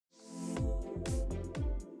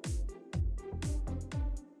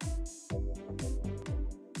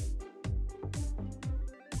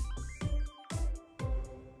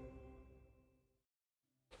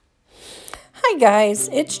guys,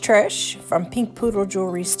 it's Trish from Pink Poodle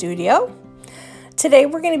Jewelry Studio. Today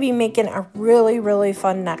we're going to be making a really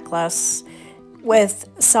fun necklace with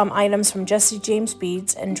some items from Jesse James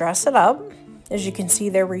Beads and dress it up. As you can see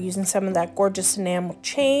there, we're using some of that gorgeous enamel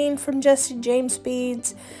chain from Jesse James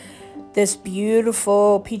Beads, this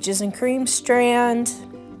beautiful peaches and cream strand,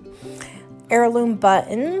 heirloom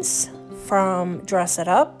buttons from Dress It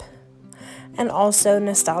Up, and also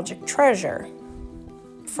Nostalgic Treasure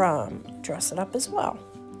from Dress It Up as well.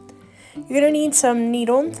 You're going to need some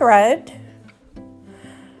needle and thread.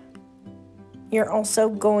 You're also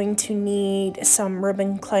going to need some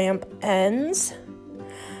ribbon clamp ends,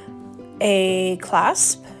 a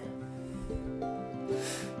clasp,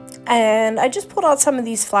 and I just pulled out some of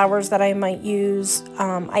these flowers that I might use.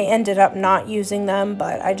 I ended up not using them,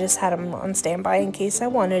 but I just had them on standby in case I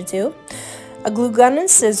wanted to. A glue gun and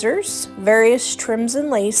scissors, various trims and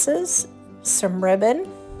laces, some ribbon,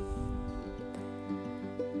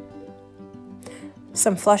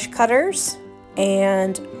 some flush cutters,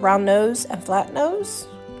 and round nose and flat nose,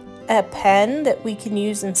 a pen that we can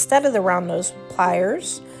use instead of the round nose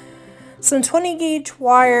pliers, some 20 gauge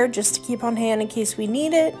wire just to keep on hand in case we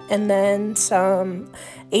need it, and then some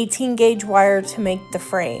 18 gauge wire to make the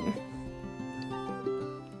frame.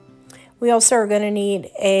 We also are going to need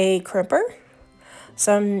a crimper,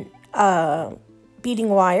 some beading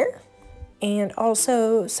wire, and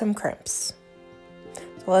also some crimps.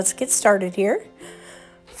 So let's get started here.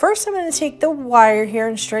 First, I'm going to take the wire here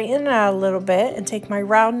and straighten it out a little bit and take my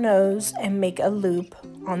round nose and make a loop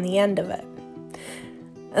on the end of it.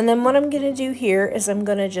 And then what I'm going to do here is I'm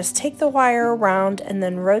going to just take the wire around and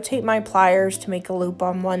then rotate my pliers to make a loop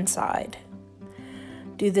on one side.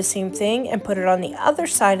 Do the same thing and put it on the other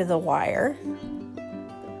side of the wire.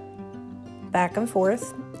 Back and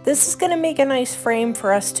forth. This is going to make a nice frame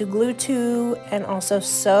for us to glue to and also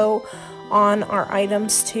sew on our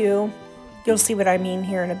items to. You'll see what I mean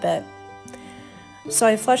here in a bit. So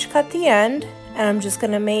I flush cut the end, and I'm just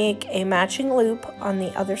going to make a matching loop on the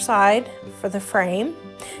other side for the frame.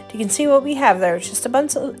 You can see what we have there. It's just a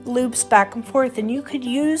bunch of loops back and forth, and you could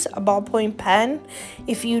use a ballpoint pen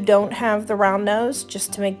if you don't have the round nose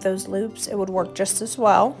just to make those loops. It would work just as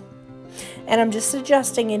well. And I'm just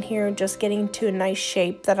adjusting in here and just getting to a nice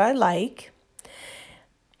shape that I like.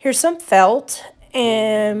 Here's some felt,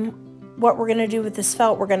 and what we're going to do with this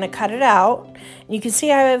felt, we're going to cut it out. You can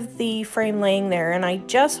see I have the frame laying there, and I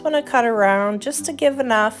just want to cut around just to give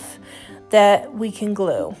enough that we can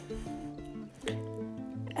glue.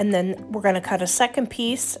 And then we're going to cut a second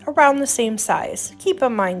piece around the same size. Keep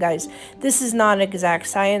in mind, guys, this is not exact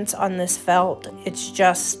science on this felt. It's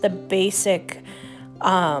just the basic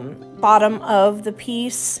bottom of the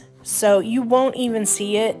piece. So you won't even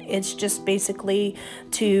see it. It's just basically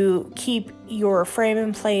to keep your frame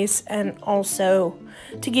in place and also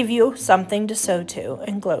to give you something to sew to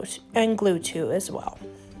and glue to as well.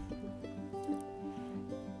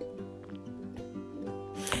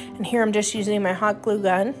 And here I'm just using my hot glue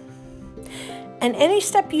gun. And any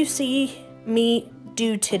step you see me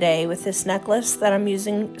do today with this necklace that I'm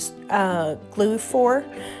using glue for,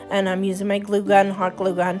 and I'm using my glue gun, hot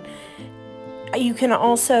glue gun, you can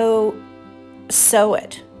also sew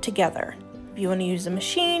it together. If you want to use a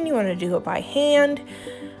machine, you want to do it by hand.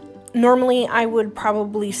 Normally I would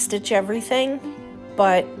probably stitch everything,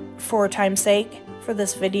 but for time's sake, for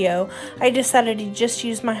this video, I decided to just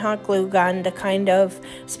use my hot glue gun to kind of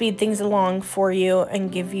speed things along for you and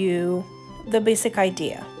give you the basic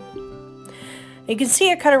idea. You can see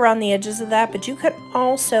I cut around the edges of that, but you could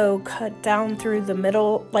also cut down through the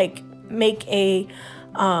middle, like make a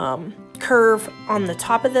curve on the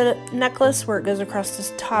top of the necklace where it goes across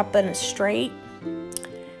the top and it's straight.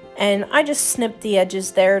 And I just snipped the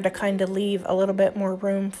edges there to kind of leave a little bit more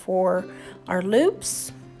room for our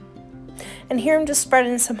loops. And here I'm just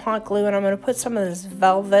spreading some hot glue, and I'm going to put some of this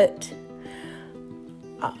velvet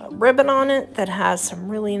ribbon on it that has some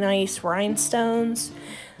really nice rhinestones.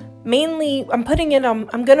 Mainly, I'm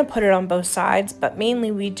going to put it on both sides, but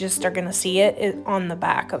mainly we just are going to see it on the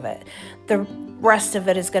back of it. The rest of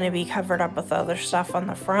it is going to be covered up with other stuff on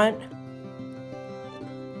the front.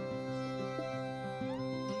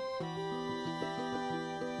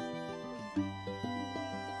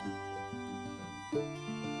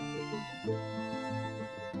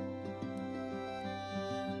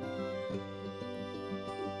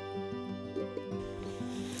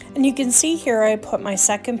 And you can see here I put my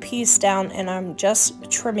second piece down, and I'm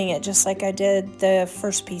just trimming it just like I did the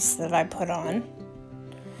first piece that I put on.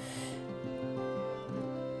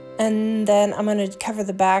 And then I'm going to cover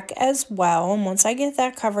the back as well. And once I get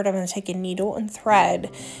that covered, I'm going to take a needle and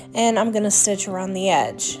thread, and I'm going to stitch around the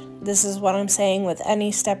edge. this is what I'm saying with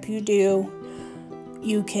any step you do.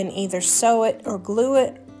 You can either sew it or glue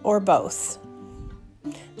it or both.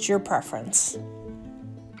 It's your preference.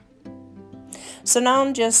 So now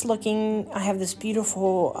I'm just looking, I have this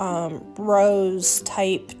beautiful rose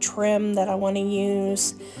type trim that I want to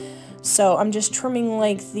use. So I'm just trimming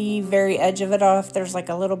like the very edge of it off. There's like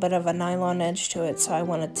a little bit of a nylon edge to it, so I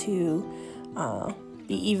want it to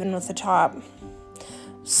be even with the top.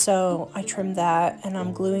 So I trimmed that and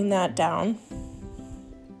I'm gluing that down.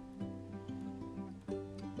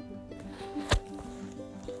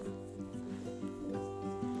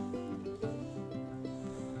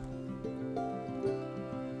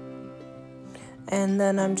 And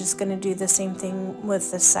then I'm just going to do the same thing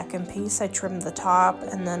with the second piece. I trimmed the top,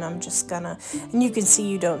 and then I'm just going to, and you can see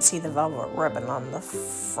you don't see the velvet ribbon on the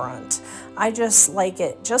front. I just like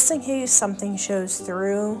it, just in case something shows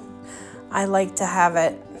through, I like to have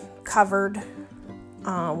it covered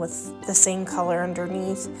with the same color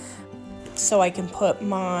underneath, so I can put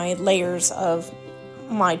my layers of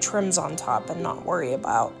my trims on top and not worry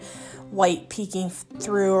about white peeking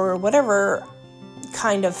through or whatever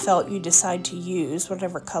kind of felt you decide to use,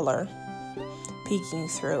 whatever color peeking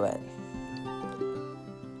through it.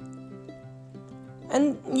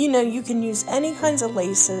 And you know, you can use any kinds of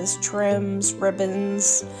laces, trims,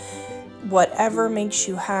 ribbons, whatever makes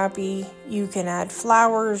you happy. You can add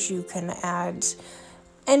flowers, you can add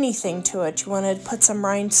anything to it. You want to put some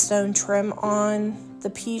rhinestone trim on the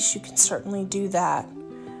piece, you can certainly do that.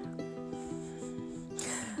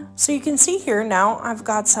 So you can see here now I've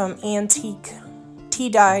got some antique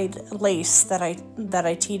tea-dyed lace that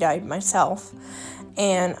I tea-dyed myself,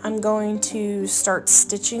 and I'm going to start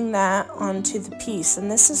stitching that onto the piece. And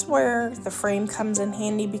this is where the frame comes in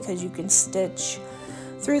handy, because you can stitch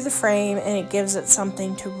through the frame and it gives it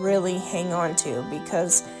something to really hang on to,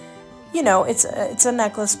 because you know, it's a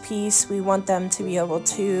necklace piece. We want them to be able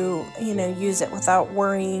to, you know, use it without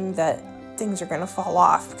worrying that things are going to fall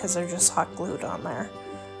off because they're just hot glued on there.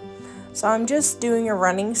 So I'm just doing a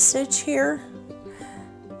running stitch here,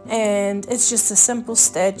 and it's just a simple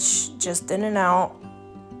stitch, just in and out,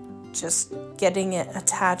 just getting it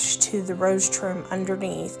attached to the rose trim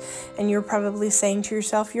underneath. And you're probably saying to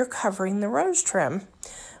yourself, you're covering the rose trim.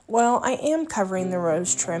 Well, I am covering the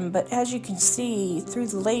rose trim, but as you can see through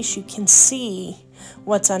the lace, you can see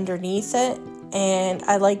what's underneath it, and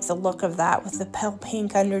I like the look of that with the pale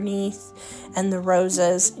pink underneath and the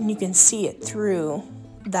roses, and you can see it through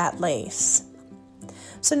that lace.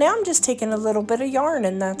 So now I'm just taking a little bit of yarn,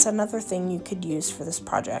 and that's another thing you could use for this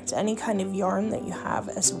project. Any kind of yarn that you have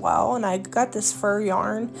as well. And I got this fur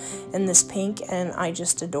yarn in this pink, and I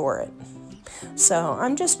just adore it. So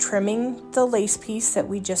I'm just trimming the lace piece that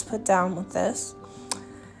we just put down with this.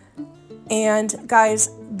 And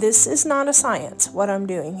guys, this is not a science, what I'm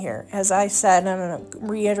doing here. As I said, I'm going to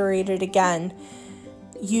reiterate it again.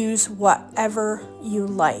 Use whatever you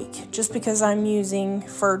like. Just because I'm using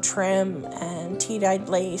fur trim and tea-dyed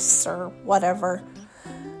lace or whatever,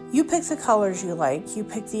 you pick the colors you like, you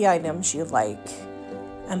pick the items you like,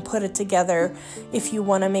 and put it together. If you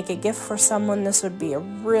want to make a gift for someone, this would be a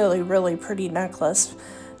really, really pretty necklace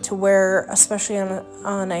to wear, especially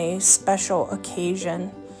on a special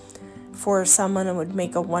occasion for someone. It would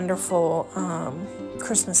make a wonderful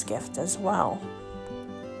Christmas gift as well.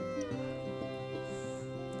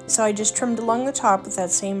 So I just trimmed along the top with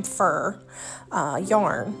that same fur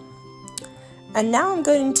yarn. And now I'm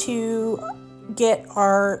going to get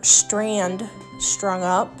our strand strung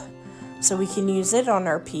up so we can use it on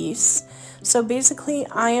our piece. So basically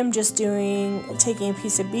I am just taking a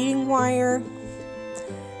piece of beading wire,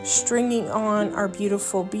 stringing on our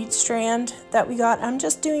beautiful bead strand that we got. I'm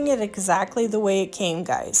just doing it exactly the way it came,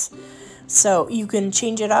 guys. So you can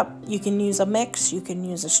change it up, you can use a mix, you can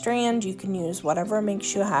use a strand, you can use whatever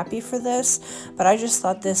makes you happy for this, but I just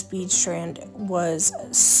thought this bead strand was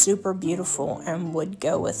super beautiful and would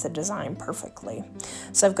go with the design perfectly.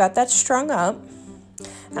 So I've got that strung up.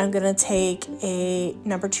 I'm going to take a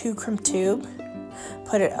number 2 crimp tube,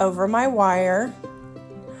 put it over my wire,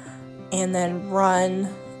 and then run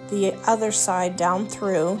the other side down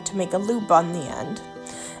through to make a loop on the end.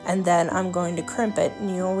 And then I'm going to crimp it,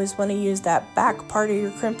 and you always want to use that back part of your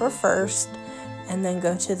crimper first and then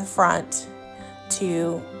go to the front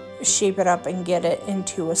to shape it up and get it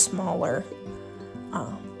into a smaller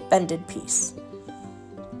bended piece.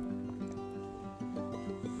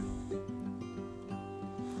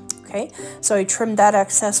 Okay, so I trimmed that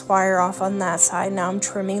excess wire off on that side. Now I'm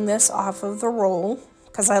trimming this off of the roll,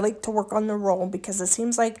 because I like to work on the roll because it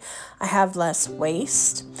seems like I have less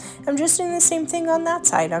waste. I'm just doing the same thing on that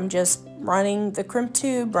side. I'm just running the crimp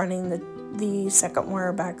tube, running the the second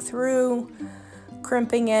wire back through,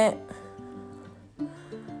 crimping it,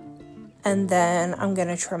 and then I'm going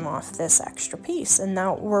to trim off this extra piece, and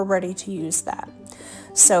now we're ready to use that.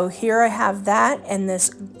 So here I have that and this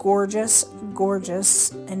gorgeous,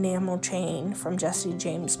 gorgeous enamel chain from Jesse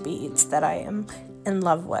James Beads that I am in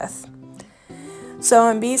love with. So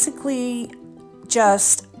I'm basically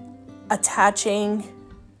just attaching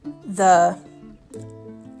the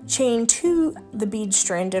chain to the bead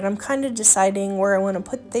strand, and I'm kind of deciding where I want to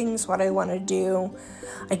put things, what I want to do.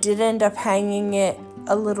 I did end up hanging it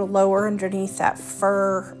a little lower underneath that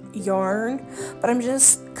fur yarn, but I'm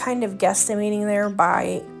just kind of guesstimating there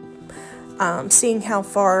by seeing how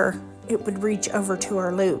far it would reach over to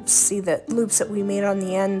our loops. See the loops that we made on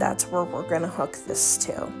the end, that's where we're going to hook this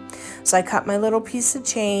to. So I cut my little piece of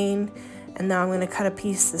chain, and now I'm going to cut a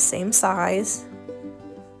piece the same size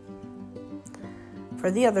for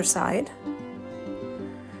the other side,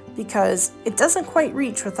 because it doesn't quite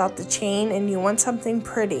reach without the chain, and you want something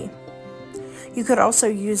pretty. You could also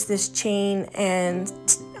use this chain and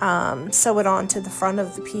sew it onto the front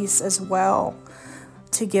of the piece as well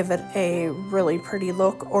to give it a really pretty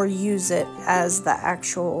look, or use it as the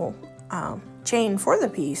actual chain for the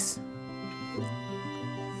piece.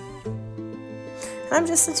 And I'm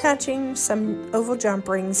just attaching some oval jump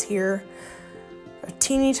rings here,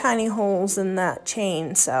 teeny tiny holes in that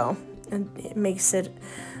chain, so it makes it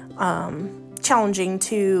challenging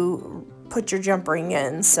to put your jump ring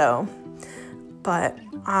in. So, but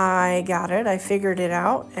I got it, I figured it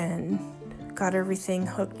out and got everything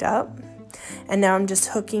hooked up. And now I'm just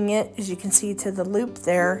hooking it, as you can see, to the loop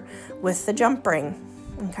there with the jump ring,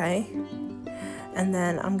 okay? And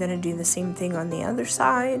then I'm gonna do the same thing on the other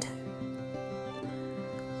side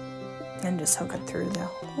and just hook it through the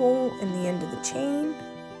hole in the end of the chain.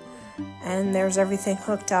 And there's everything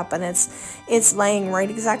hooked up, and it's laying right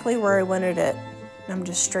exactly where I wanted it. I'm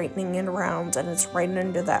just straightening it around, and it's right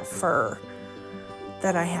under that fur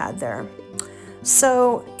that I had there.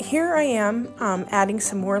 So here I am adding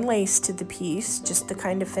some more lace to the piece just to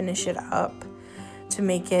kind of finish it up, to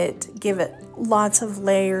make it, give it lots of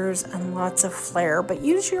layers and lots of flair. But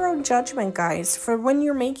use your own judgment, guys, for when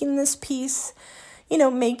you're making this piece. You know,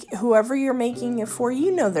 make whoever you're making it for,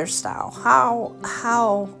 you know their style,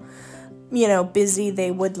 how you know, busy they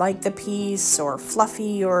would like the piece, or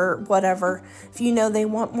fluffy, or whatever. If you know they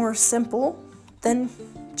want more simple, then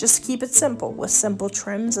just keep it simple with simple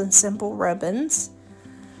trims and simple ribbons.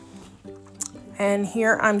 And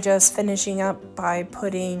here I'm just finishing up by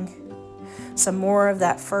putting some more of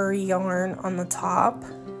that furry yarn on the top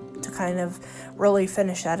to kind of really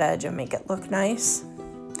finish that edge and make it look nice.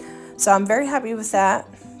 So I'm very happy with that.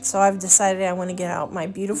 So I've decided I want to get out my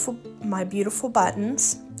beautiful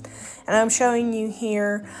buttons. And I'm showing you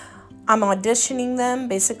here, I'm auditioning them.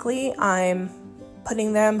 Basically, I'm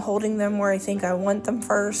putting them, holding them where I think I want them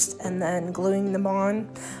first, and then gluing them on.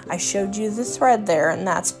 I showed you the thread there, and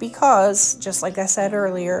that's because, just like I said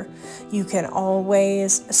earlier, you can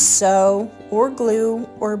always sew or glue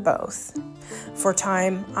or both. For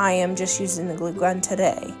time, I am just using the glue gun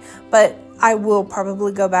today, but I will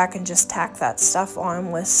probably go back and just tack that stuff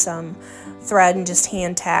on with some thread and just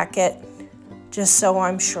hand tack it, just so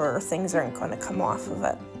I'm sure things aren't going to come off of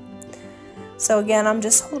it. So again, I'm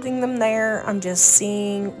just holding them there. I'm just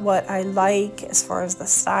seeing what I like as far as the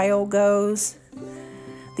style goes.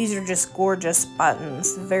 These are just gorgeous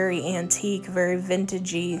buttons, very antique, very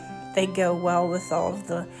vintagey. They go well with all of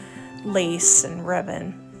the lace and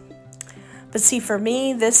ribbon. But see, for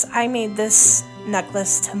me, I made this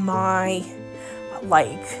necklace to my,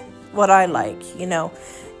 what I like, you know.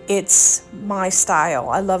 It's my style.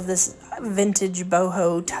 I love this vintage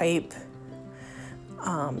boho type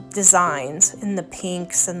designs in the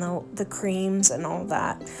pinks and the creams and all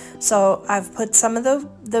that. So I've put some of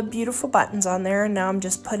the beautiful buttons on there, and now I'm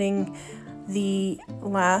just putting the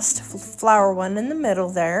last flower one in the middle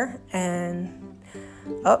there, and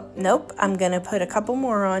oh, nope, I'm gonna put a couple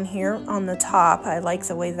more on here on the top. I like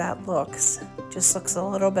the way that looks. Just looks a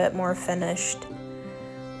little bit more finished.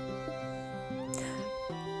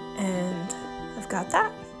 And I've got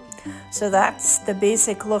that. So that's the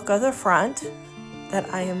basic look of the front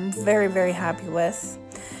that I am very, very happy with.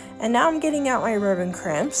 And now I'm getting out my ribbon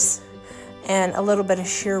crimps and a little bit of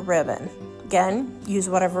sheer ribbon. Again, use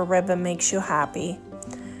whatever ribbon makes you happy.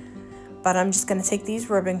 But I'm just going to take these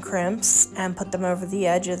ribbon crimps and put them over the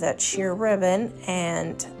edge of that sheer ribbon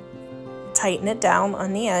and tighten it down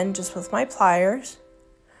on the end just with my pliers.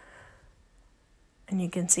 And you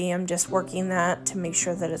can see I'm just working that to make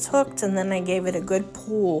sure that it's hooked, and then I gave it a good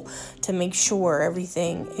pull to make sure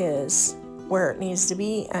everything is where it needs to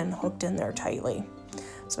be and hooked in there tightly.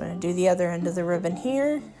 So I'm going to do the other end of the ribbon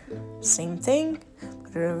here. Same thing.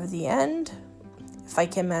 Put it over the end, if I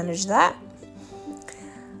can manage that.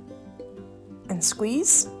 And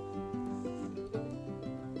squeeze.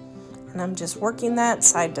 And I'm just working that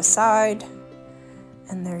side to side.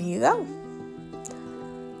 And there you go.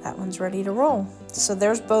 That one's ready to roll. So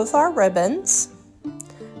there's both our ribbons.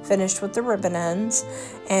 Finished with the ribbon ends.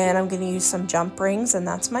 And I'm going to use some jump rings, and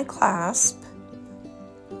that's my clasp.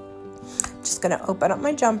 Just going to open up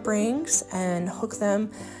my jump rings and hook them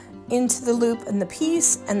into the loop in the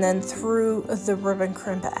piece and then through the ribbon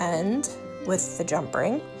crimp end with the jump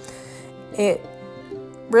ring. It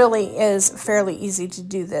really is fairly easy to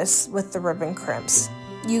do this with the ribbon crimps.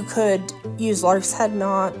 You could use lark's head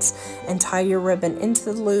knots and tie your ribbon into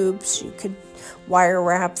the loops. You could wire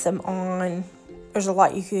wrap them on. There's a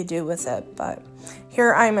lot you could do with it, but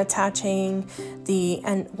here I'm attaching the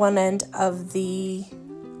one end of the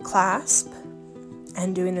clasp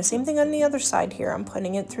and doing the same thing on the other side here. I'm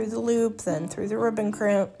putting it through the loop, then through the ribbon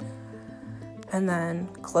crimp, and then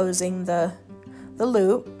closing the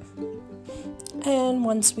loop. And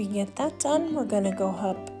once we get that done, we're going to go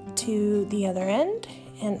up to the other end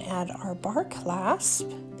and add our bar clasp.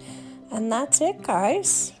 And that's it,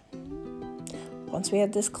 guys. Once we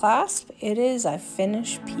have this clasp, it is a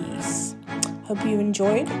finished piece. Hope you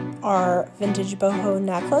enjoyed our vintage boho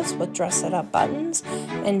necklace with dress it up buttons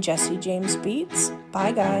and Jesse James beads.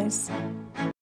 Bye, guys.